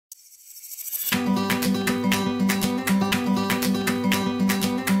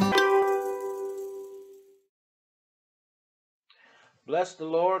Bless the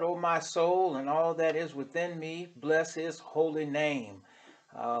Lord, O my soul, and all that is within me. Bless his holy name.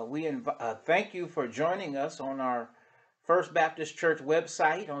 We thank you for joining us on our First Baptist Church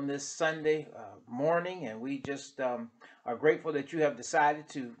website on this Sunday morning, and we just are grateful that you have decided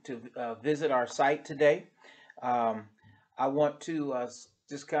to visit our site today. Um, I want to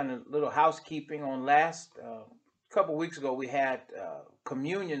just kind of little housekeeping on last couple weeks ago. We had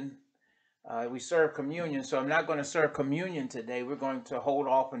communion. We serve communion, so I'm not going to serve communion today. We're going to hold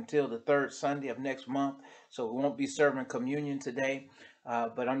off until the third Sunday of next month, so we won't be serving communion today.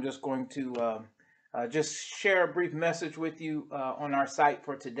 But I'm just going to just share a brief message with you on our site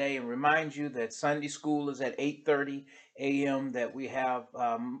for today, and remind you that Sunday school is at 8:30 a.m. That we have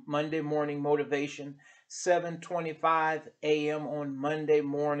Monday morning motivation, 7:25 a.m. on Monday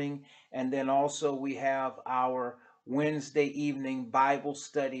morning, and then also we have our Wednesday evening Bible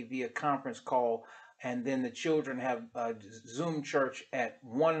study via conference call, and then the children have Zoom church at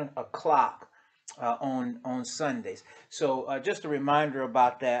 1 o'clock on Sundays. So just a reminder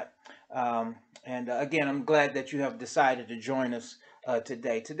about that. And again, I'm glad that you have decided to join us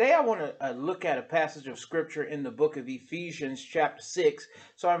today. Today, I want to look at a passage of scripture in the book of Ephesians, chapter 6.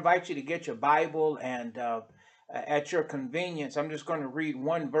 So I invite you to get your Bible and at your convenience. I'm just going to read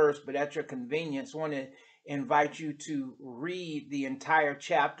one verse, but at your convenience, I want to invite you to read the entire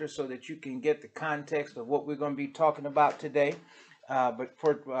chapter so that you can get the context of what we're going to be talking about today. But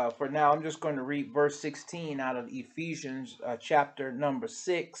for now, I'm just going to read verse 16 out of Ephesians chapter number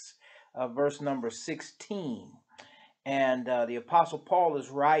 6, verse number 16. And the Apostle Paul is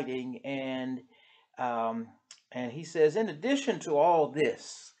writing, um, and he says, in addition to all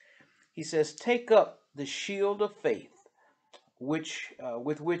this, he says, take up the shield of faith, which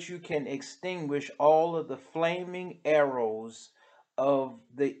with which you can extinguish all of the flaming arrows of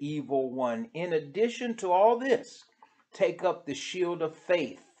the evil one. In addition to all this, take up the shield of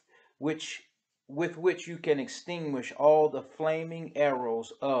faith, which with which you can extinguish all the flaming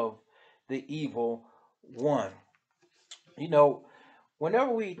arrows of the evil one. You know,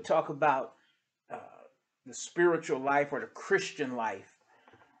 whenever we talk about uh, the spiritual life or the Christian life,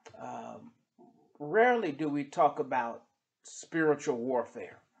 um, rarely do we talk about spiritual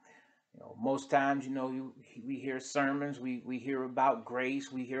warfare. Most times, we hear sermons, we hear about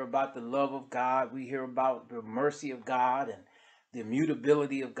grace, we hear about the love of God, we hear about the mercy of God and the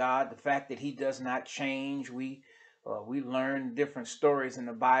immutability of God, the fact that He does not change. We learn different stories in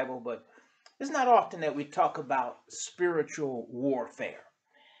the Bible, but it's not often that we talk about spiritual warfare.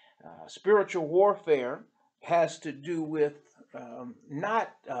 Spiritual warfare has to do with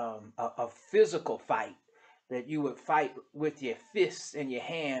not a physical fight that you would fight with your fists and your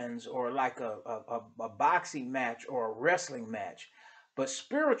hands, or like a boxing match or a wrestling match. But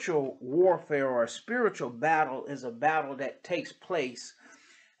spiritual warfare or a spiritual battle is a battle that takes place.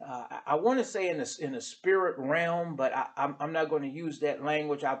 I want to say in the spirit realm, but I'm not going to use that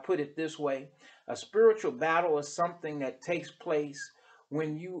language. I'll put it this way: a spiritual battle is something that takes place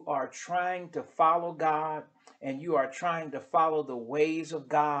when you are trying to follow God and you are trying to follow the ways of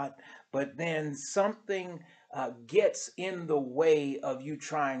God, but then something gets in the way of you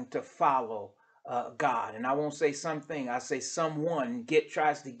trying to follow God. And I won't say something, I say someone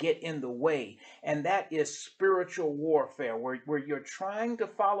tries to get in the way. And that is spiritual warfare, where you're trying to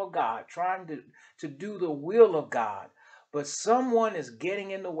follow God, trying to do the will of God, but someone is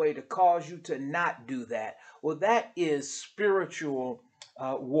getting in the way to cause you to not do that. Well, that is spiritual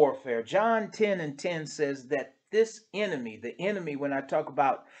warfare. John 10:10 says that this enemy, the enemy, when I talk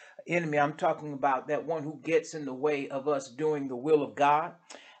about enemy, I'm talking about that one who gets in the way of us doing the will of God.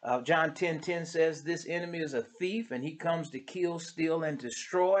 John 10:10 says this enemy is a thief, and he comes to kill, steal, and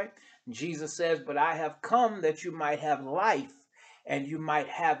destroy. Jesus says, but I have come that you might have life and you might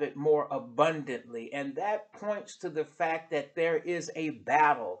have it more abundantly. And that points to the fact that there is a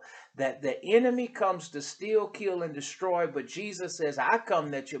battle, that the enemy comes to steal, kill, and destroy. But Jesus says, I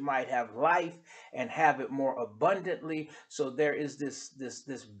come that you might have life and have it more abundantly. So there is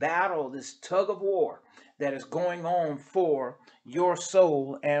this battle, this tug of war that is going on for your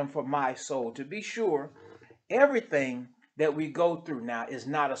soul and for my soul. To be sure, everything that we go through now is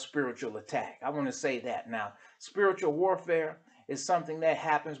not a spiritual attack. I want to say that now. Spiritual warfare is something that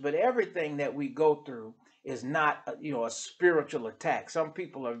happens, but everything that we go through is not, a spiritual attack. Some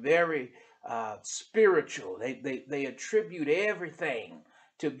people are very spiritual. They attribute everything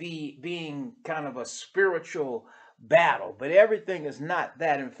to being kind of a spiritual battle, but everything is not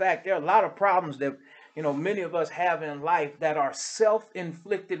that. In fact, there are a lot of problems that many of us have in life that are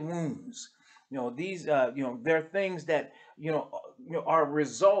self-inflicted wounds. These they're things that are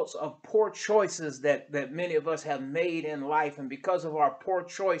results of poor choices that many of us have made in life, and because of our poor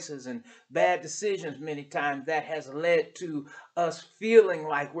choices and bad decisions, many times that has led to us feeling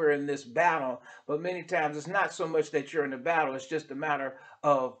like we're in this battle. But many times it's not so much that you're in a battle; it's just a matter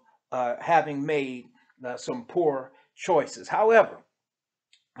of having made some poor choices. However,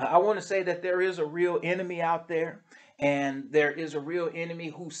 I want to say that there is a real enemy out there, and there is a real enemy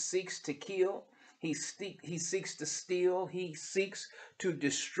who seeks to kill, he seeks to steal, he seeks to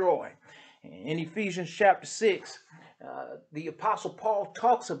destroy. In Ephesians chapter 6, the Apostle Paul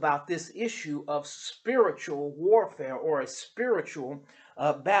talks about this issue of spiritual warfare, or a spiritual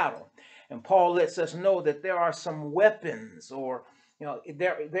battle. And Paul lets us know that there are some weapons, or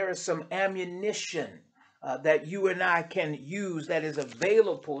there is some ammunition that you and I can use, that is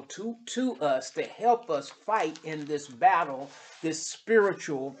available to us to help us fight in this battle, this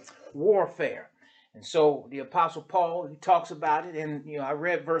spiritual warfare. And so the Apostle Paul, he talks about it, and I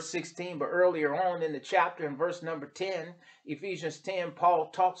read verse 16, but earlier on in the chapter, in verse number 10, Ephesians 10, Paul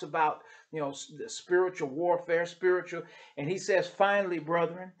talks about the spiritual warfare, and he says, finally,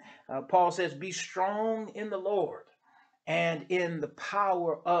 brethren, Paul says, be strong in the Lord and in the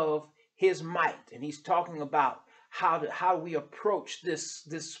power of his might. And he's talking about how we approach this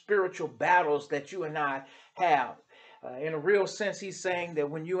spiritual battles that you and I have. In a real sense, he's saying that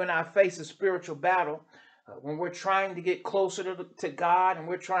when you and I face a spiritual battle, when we're trying to get closer to God, and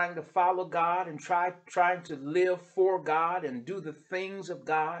we're trying to follow God, and trying to live for God and do the things of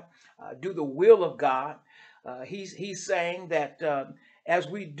God, do the will of God, he's saying that as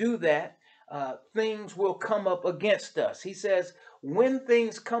we do that, things will come up against us. He says, when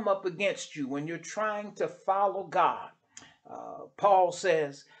things come up against you, when you're trying to follow God, Paul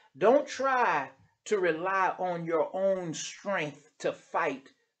says, don't try to rely on your own strength to fight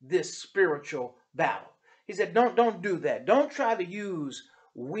this spiritual battle. He said, don't do that. Don't try to use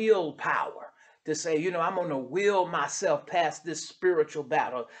willpower to say, I'm going to will myself past this spiritual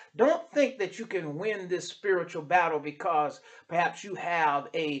battle. Don't think that you can win this spiritual battle because perhaps you have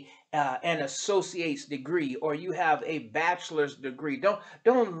an associate's degree, or you have a bachelor's degree.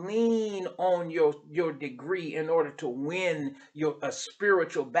 Don't lean on your degree in order to win a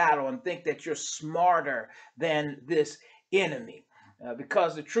spiritual battle, and think that you're smarter than this enemy.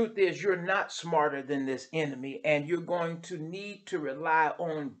 Because the truth is, you're not smarter than this enemy, and you're going to need to rely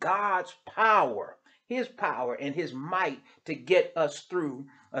on God's power, his power and his might, to get us through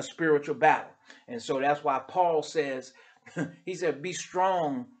a spiritual battle. And so that's why Paul says, he said, be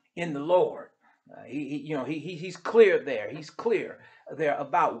strong in the Lord. He's clear there. He's clear there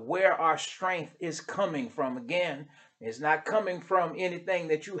about where our strength is coming from. Again, it's not coming from anything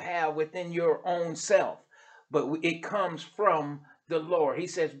that you have within your own self, but it comes from the Lord. He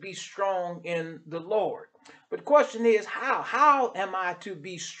says, be strong in the Lord. But the question is, how am I to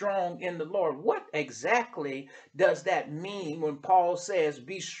be strong in the Lord? What exactly does that mean when Paul says,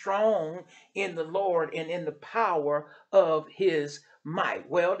 be strong in the Lord and in the power of his might?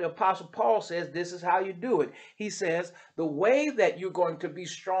 Well, the Apostle Paul says this is how you do it. He says the way that you're going to be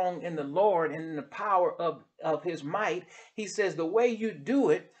strong in the Lord and in the power of his might, he says the way you do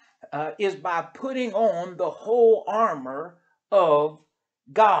it is by putting on the whole armor of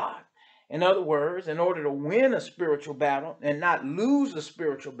God. In other words, in order to win a spiritual battle and not lose a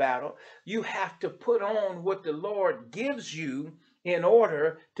spiritual battle, you have to put on what the Lord gives you in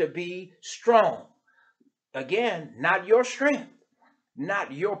order to be strong. Again, not your strength,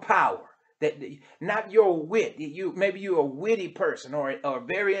 not your power, not your wit. Maybe you're a witty person, or a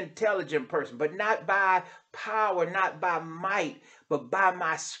very intelligent person, but not by power, not by might, but by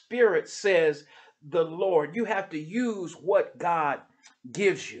my spirit, says the Lord. You have to use what God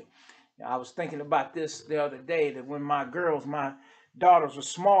gives you. I was thinking about this the other day, that when my daughters were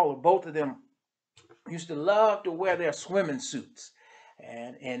smaller, both of them used to love to wear their swimming suits.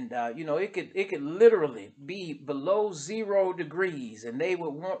 And it could literally be below 0 degrees, and they would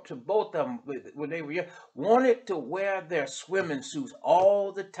want to, both of them, when they were young, wanted to wear their swimming suits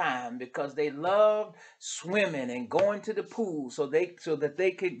all the time, because they loved swimming and going to the pool so that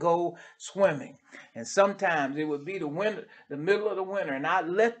they could go swimming. And sometimes it would be the middle of the winter, and I'd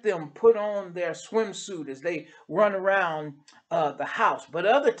let them put on their swimsuit as they run around the house. But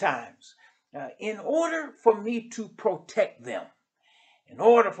other times, in order for me to protect them, in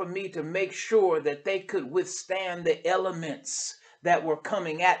order for me to make sure that they could withstand the elements that were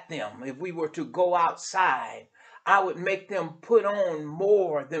coming at them, if we were to go outside, I would make them put on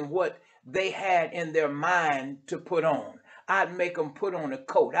more than what they had in their mind to put on. I'd make them put on a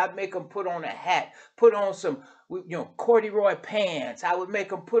coat. I'd make them put on a hat, put on some, corduroy pants. I would make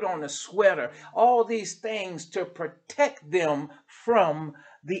them put on a sweater. All these things to protect them from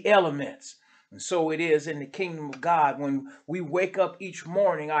the elements. And so it is in the kingdom of God. When we wake up each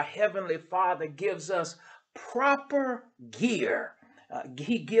morning, our Heavenly Father gives us proper gear.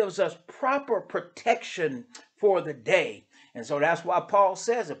 He gives us proper protection for the day. And so that's why Paul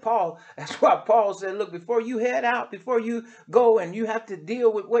says it. That's why Paul said, look, before you head out, before you go and you have to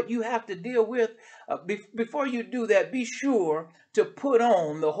deal with what you have to deal with, before you do that, be sure to put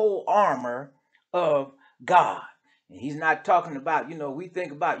on the whole armor of God. And he's not talking about, we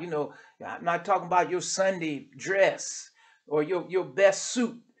think about, I'm not talking about your Sunday dress or your best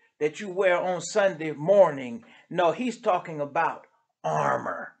suit that you wear on Sunday morning. No, he's talking about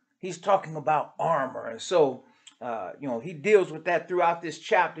armor. He's talking about armor. And so, he deals with that throughout this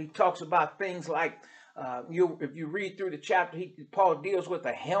chapter. He talks about things like, if you read through the chapter, Paul deals with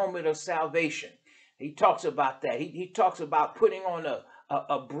a helmet of salvation. He talks about that. He talks about putting on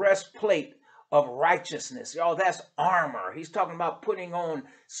a breastplate of righteousness. That's armor. He's talking about putting on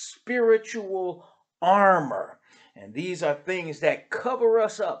spiritual armor. And these are things that cover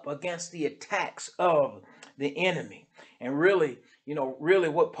us up against the attacks of the enemy. And really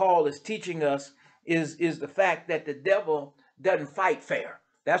what Paul is teaching us is the fact that the devil doesn't fight fair.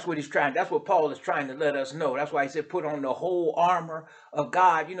 That's what Paul is trying to let us know. That's why he said put on the whole armor of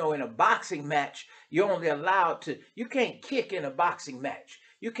God. In a boxing match, you're only allowed you can't kick in a boxing match.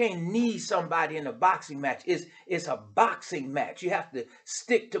 You can't knee somebody in a boxing match. It's a boxing match. You have to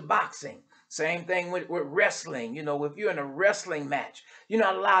stick to boxing. Same thing with wrestling. If you're in a wrestling match, you're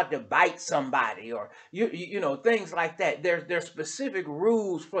not allowed to bite somebody or things like that. There's specific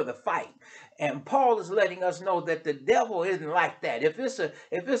rules for the fight. And Paul is letting us know that the devil isn't like that. If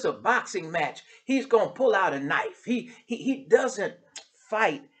it's a boxing match, he's gonna pull out a knife. He doesn't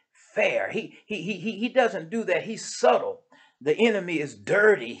fight fair. He doesn't do that. He's subtle. The enemy is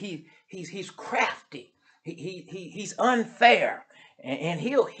dirty. He's crafty. He's unfair. And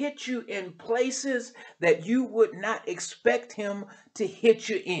he'll hit you in places that you would not expect him to hit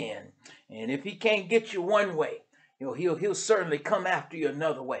you in. And if he can't get you one way, he'll certainly come after you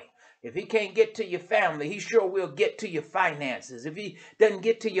another way. If he can't get to your family, he sure will get to your finances. If he doesn't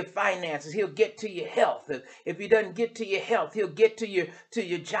get to your finances, he'll get to your health. If he doesn't get to your health, he'll get to your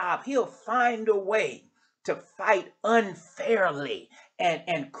job. He'll find a way to fight unfairly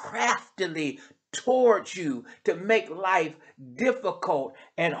and craftily towards you to make life difficult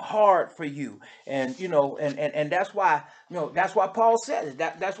and hard for you. And that's why Paul said it.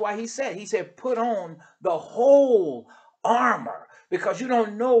 That's why he said put on the whole armor, because you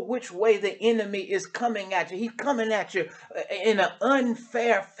don't know which way the enemy is coming at you. He's coming at you in an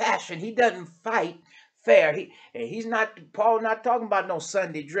unfair fashion. He doesn't fight fair. Paul not talking about no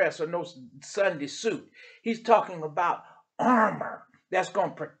Sunday dress or no Sunday suit. He's talking about armor that's going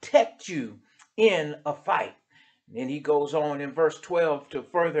to protect you in a fight. And then he goes on in verse 12 to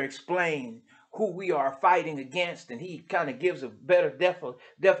further explain who we are fighting against, and he kind of gives a better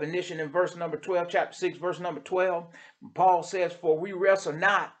definition in verse number 12, chapter 6, verse number 12. Paul says, for we wrestle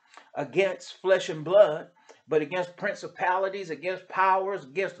not against flesh and blood, but against principalities, against powers,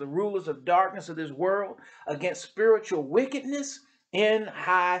 against the rulers of darkness of this world, against spiritual wickedness in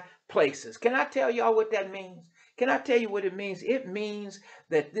high places. Can I tell y'all what that means? Can I tell you what it means? It means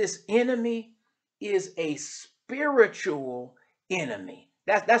that this enemy is a spiritual enemy.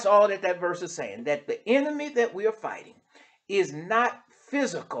 That's all that verse is saying, that the enemy that we are fighting is not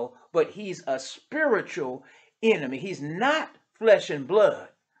physical, but he's a spiritual enemy. He's not flesh and blood,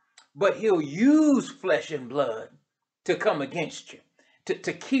 but he'll use flesh and blood to come against you,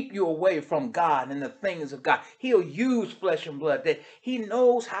 to keep you away from God and the things of God. He'll use flesh and blood. That he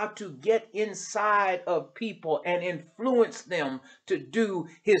knows how to get inside of people and influence them to do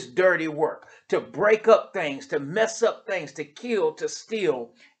his dirty work, to break up things, to mess up things, to kill, to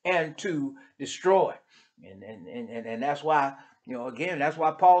steal, and to destroy. And that's why, again, that's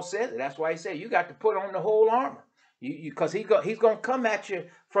why Paul said it. That's why he said you got to put on the whole armor, because he's going to come at you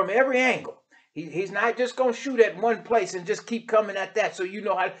from every angle. He's not just going to shoot at one place and just keep coming at that. So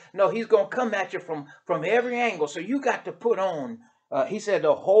no, he's going to come at you from every angle. So you got to put on, he said,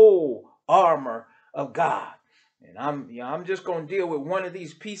 the whole armor of God. And I'm just going to deal with one of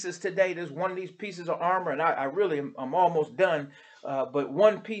these pieces today. There's one of these pieces of armor, and I'm almost done. But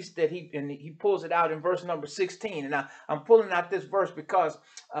one piece that he pulls it out in verse number 16. And I'm pulling out this verse because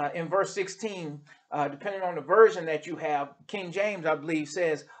in verse 16, depending on the version that you have, King James, I believe,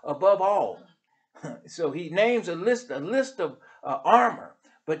 says above all. So he names a list of armor,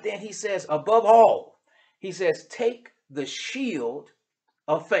 but then he says above all, he says take the shield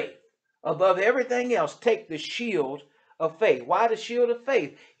of faith. Above everything else, take the shield of faith. Why the shield of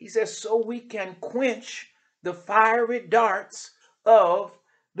faith? He says, so we can quench the fiery darts of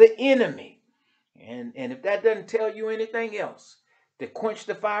the enemy. And if that doesn't tell you anything else, to quench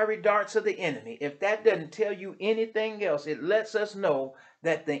the fiery darts of the enemy, if that doesn't tell you anything else, it lets us know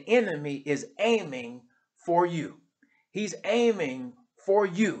that the enemy is aiming for you. He's aiming for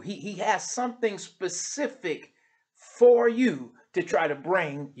you. He has something specific for you to try to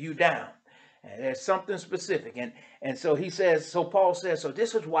bring you down. And there's something specific. And so he says, so Paul says, so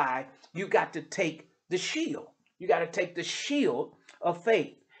this is why you got to take the shield. You got to take the shield of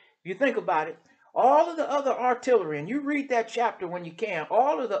faith. If you think about it, all of the other artillery, and you read that chapter when you can,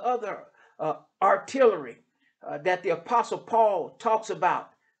 all of the other artillery that the Apostle Paul talks about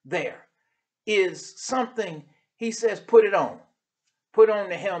there is something he says, put it on. Put on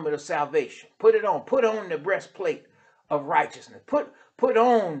the helmet of salvation. Put it on. Put on the breastplate of righteousness. Put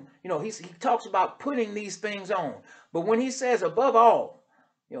on, he talks about putting these things on. But when he says above all,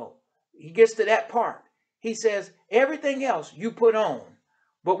 he gets to that part. He says everything else you put on.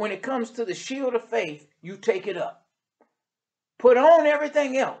 But when it comes to the shield of faith, you take it up. Put on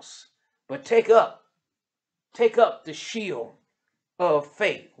everything else, but take up the shield of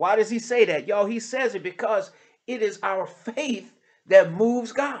faith. Why does he say that? Y'all, he says it because it is our faith that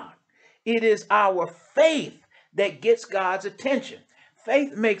moves God. It is our faith that gets God's attention.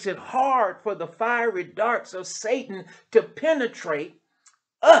 Faith makes it hard for the fiery darts of Satan to penetrate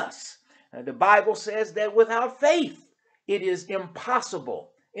us. The Bible says that without faith, it is impossible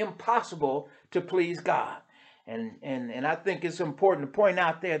to please God. And I think it's important to point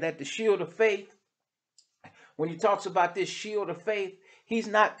out there that the shield of faith, when he talks about this shield of faith, he's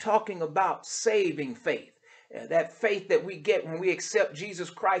not talking about saving faith. That faith that we get when we accept Jesus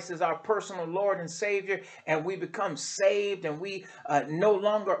Christ as our personal Lord and Savior, and we become saved, and we are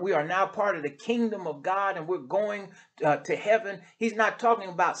now part of the kingdom of God, and we're going to heaven. He's not talking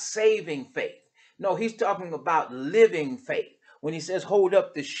about saving faith. No, he's talking about living faith. When he says, hold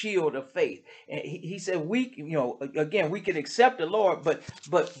up the shield of faith, and he said, we can accept the Lord,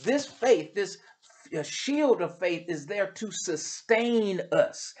 but this faith, this shield of faith is there to sustain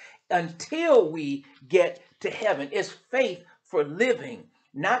us until we get to heaven. It's faith for living,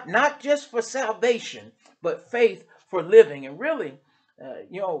 not just for salvation, but faith for living. And really,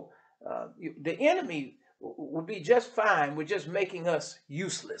 the enemy will be just fine with just making us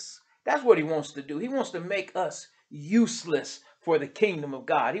useless. That's what he wants to do. He wants to make us useless for the kingdom of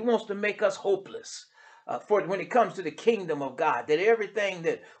God. He wants to make us hopeless. For when it comes to the kingdom of God, that everything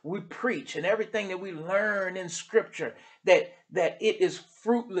that we preach and everything that we learn in Scripture, that it is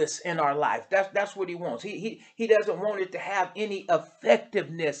fruitless in our life. That's what he wants. He doesn't want it to have any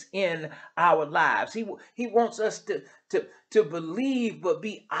effectiveness in our lives. He wants us to believe but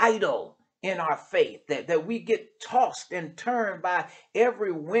be idle in our faith, that we get tossed and turned by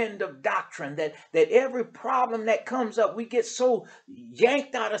every wind of doctrine, that every problem that comes up, we get so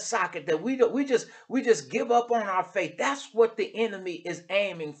yanked out of socket that we just give up on our faith. That's what the enemy is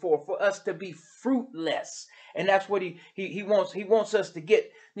aiming for us to be fruitless. And that's what he wants. He wants us to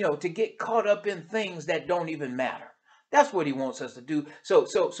get caught up in things that don't even matter. That's what he wants us to do. So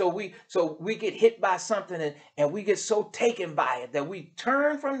we get hit by something and we get so taken by it that we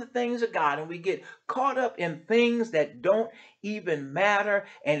turn from the things of God and we get caught up in things that don't even matter.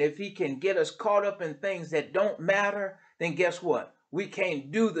 And if he can get us caught up in things that don't matter, then guess what? We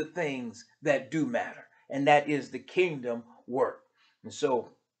can't do the things that do matter. And that is the kingdom work. And so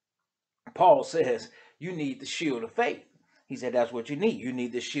Paul says you need the shield of faith. He said that's what you need. You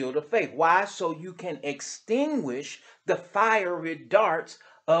need the shield of faith. Why? So you can extinguish the fiery darts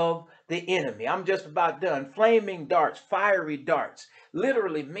of the enemy. I'm just about done. Flaming darts, fiery darts,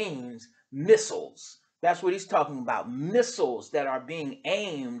 literally means missiles. That's what he's talking about. Missiles that are being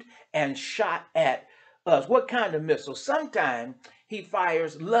aimed and shot at us. What kind of missiles? Sometimes he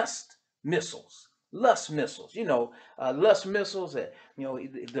fires lust missiles. Lust missiles, lust missiles,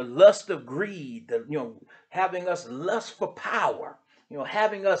 the lust of greed, having us lust for power,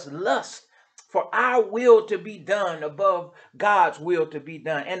 having us lust for our will to be done above God's will to be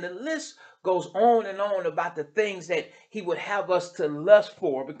done. And the list goes on and on about the things that he would have us to lust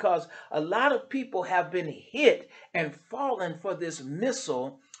for, because a lot of people have been hit and fallen for this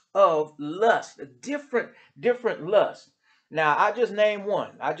missile of lust, different lust. Now, I just named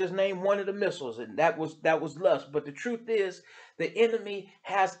one. I just named one of the missiles, and that was lust. But the truth is, the enemy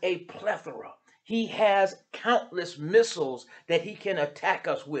has a plethora. He has countless missiles that he can attack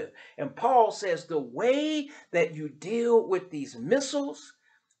us with. And Paul says the way that you deal with these missiles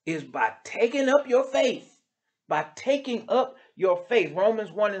is by taking up your faith. by taking up your faith.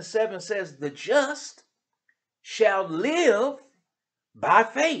 Romans 1:7 says, the just shall live by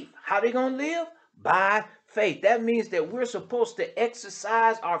faith. How they going to live? By faith. That means that we're supposed to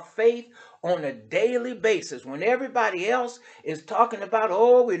exercise our faith on a daily basis. When everybody else is talking about,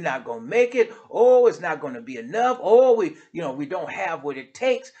 oh, we're not going to make it. Oh, it's not going to be enough. Oh, we don't have what it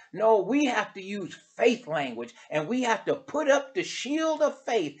takes. No, we have to use faith language, and we have to put up the shield of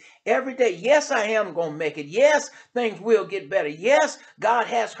faith every day. Yes, I am going to make it. Yes, things will get better. Yes, God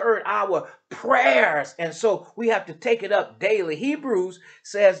has heard our prayers. And so we have to take it up daily. Hebrews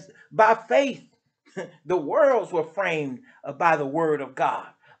says, by faith, the worlds were framed by the word of God.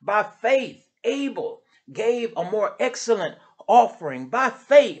 By faith, Abel gave a more excellent offering. By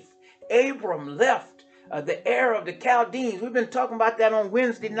faith, Abram left the Ur of the Chaldeans. We've been talking about that on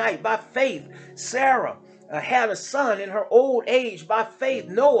Wednesday night. By faith, Sarah had a son in her old age. By faith,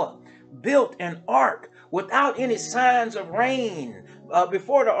 Noah built an ark without any signs of rain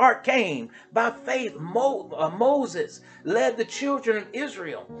before the ark came. By faith, Moses led the children of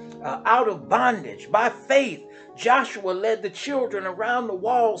Israel out of bondage. By faith, Joshua led the children around the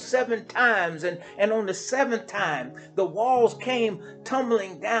walls 7 times, and on the 7th time, the walls came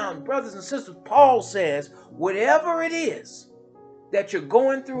tumbling down. Brothers and sisters, Paul says, whatever it is that you're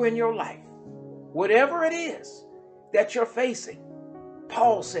going through in your life, whatever it is that you're facing,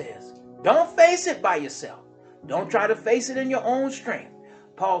 Paul says, don't face it by yourself. Don't try to face it in your own strength.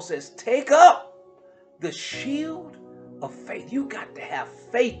 Paul says, take up the shield of faith. You got to have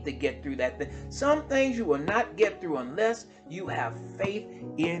faith to get through that thing. Some things you will not get through unless you have faith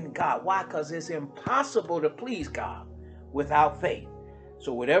in God. Why? Because it's impossible to please God without faith.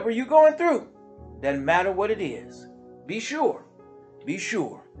 So whatever you're going through, doesn't matter what it is, be sure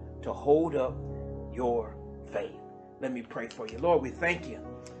to hold up your faith. Let me pray for you. Lord, we thank you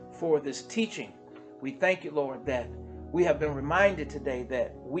for this teaching. We thank you, Lord, that we have been reminded today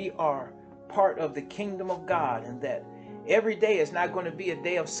that we are part of the kingdom of God, and that every day is not going to be a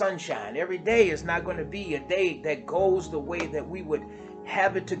day of sunshine. Every day is not going to be a day that goes the way that we would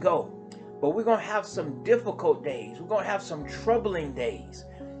have it to go. But we're going to have some difficult days. We're going to have some troubling days.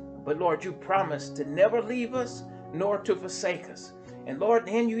 But Lord, you promised to never leave us nor to forsake us. And Lord,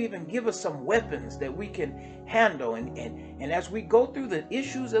 then you even give us some weapons that we can handle. And as we go through the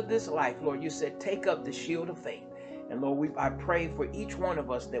issues of this life, Lord, you said, take up the shield of faith. And Lord, I pray for each one of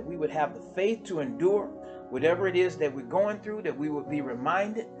us that we would have the faith to endure whatever it is that we're going through, that we would be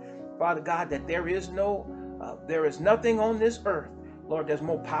reminded, Father God, that there is nothing on this earth, Lord, that's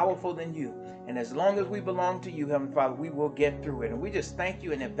more powerful than you. And as long as we belong to you, Heavenly Father, we will get through it. And we just thank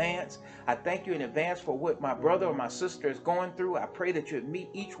you in advance. I thank you in advance for what my brother or my sister is going through. I pray that you would meet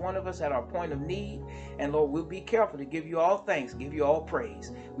each one of us at our point of need. And Lord, we'll be careful to give you all thanks, give you all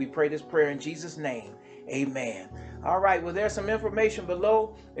praise. We pray this prayer in Jesus' name. Amen. All right, well, there's some information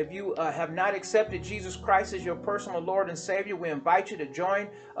below. If you have not accepted Jesus Christ as your personal Lord and Savior, we invite you to join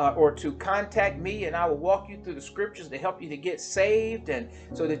or to contact me, and I will walk you through the scriptures to help you to get saved, and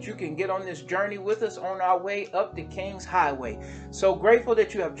so that you can get on this journey with us on our way up the King's Highway. So grateful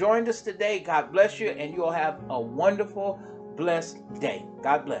that you have joined us today. God bless you, and you will have a wonderful, blessed day.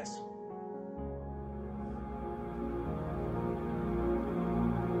 God bless.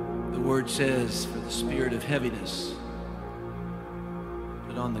 The word says, for the spirit of heaviness,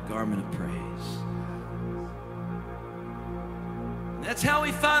 put on the garment of praise. And that's how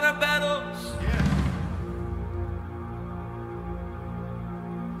we fight our battles.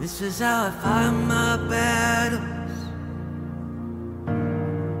 This is how I fight my battles.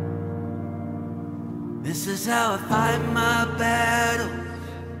 This is how I fight my battles.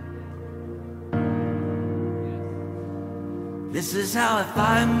 This is how I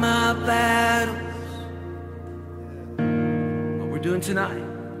fight my battles. What we're doing tonight.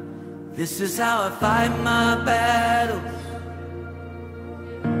 This is how I fight my battles.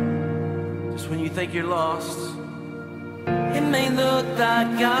 Just when you think you're lost, it may look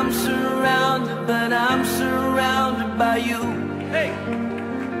like I'm surrounded, but I'm surrounded by you. Hey.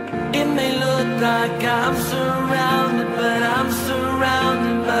 It may look like I'm surrounded, but I'm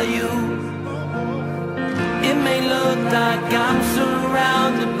surrounded by you. It may look like I'm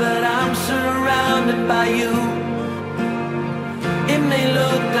surrounded, but I'm surrounded by you. It may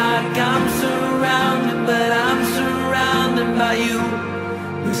look like I'm surrounded, but I'm surrounded by you.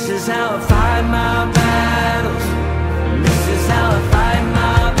 This is how I fight my battles. This is how I fight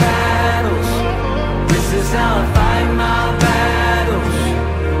my battles. This is how I fight my battles.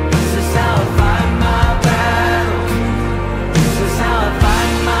 This is how I fight my battles. This is how I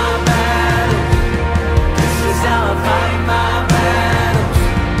fight my battles. This is how I fight my battles.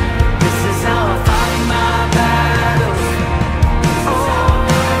 This is how I fight my battles.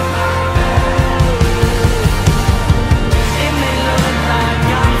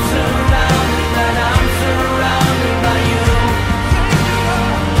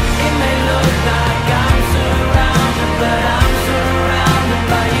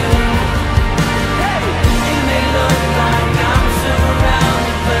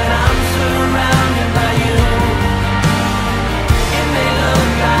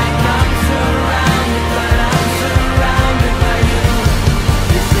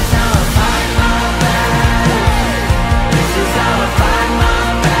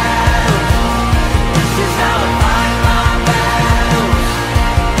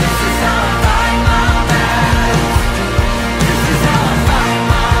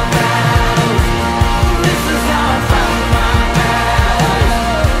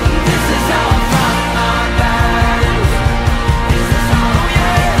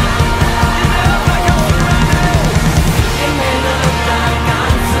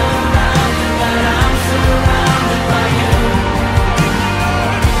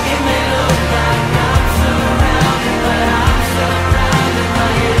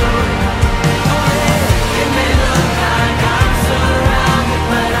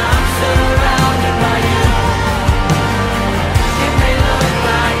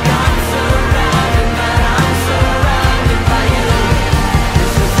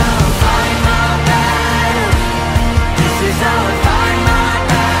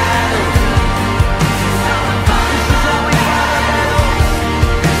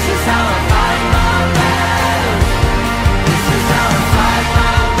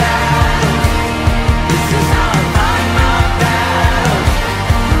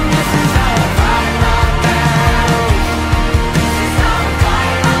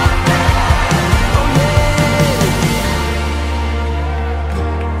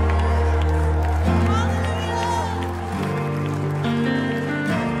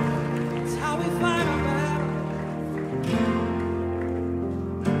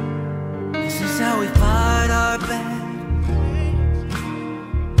 we fight our battles.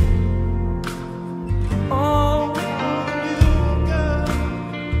 Oh,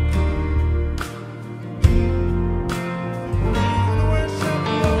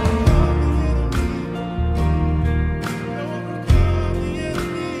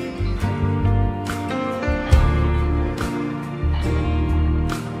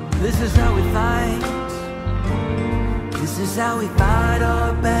 this is how we fight. This is how we fight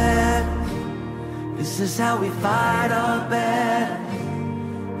our battles. This is how we fight our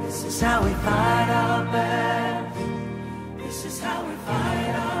battles. This is how we fight our battles. This is how we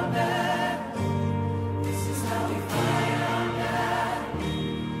fight our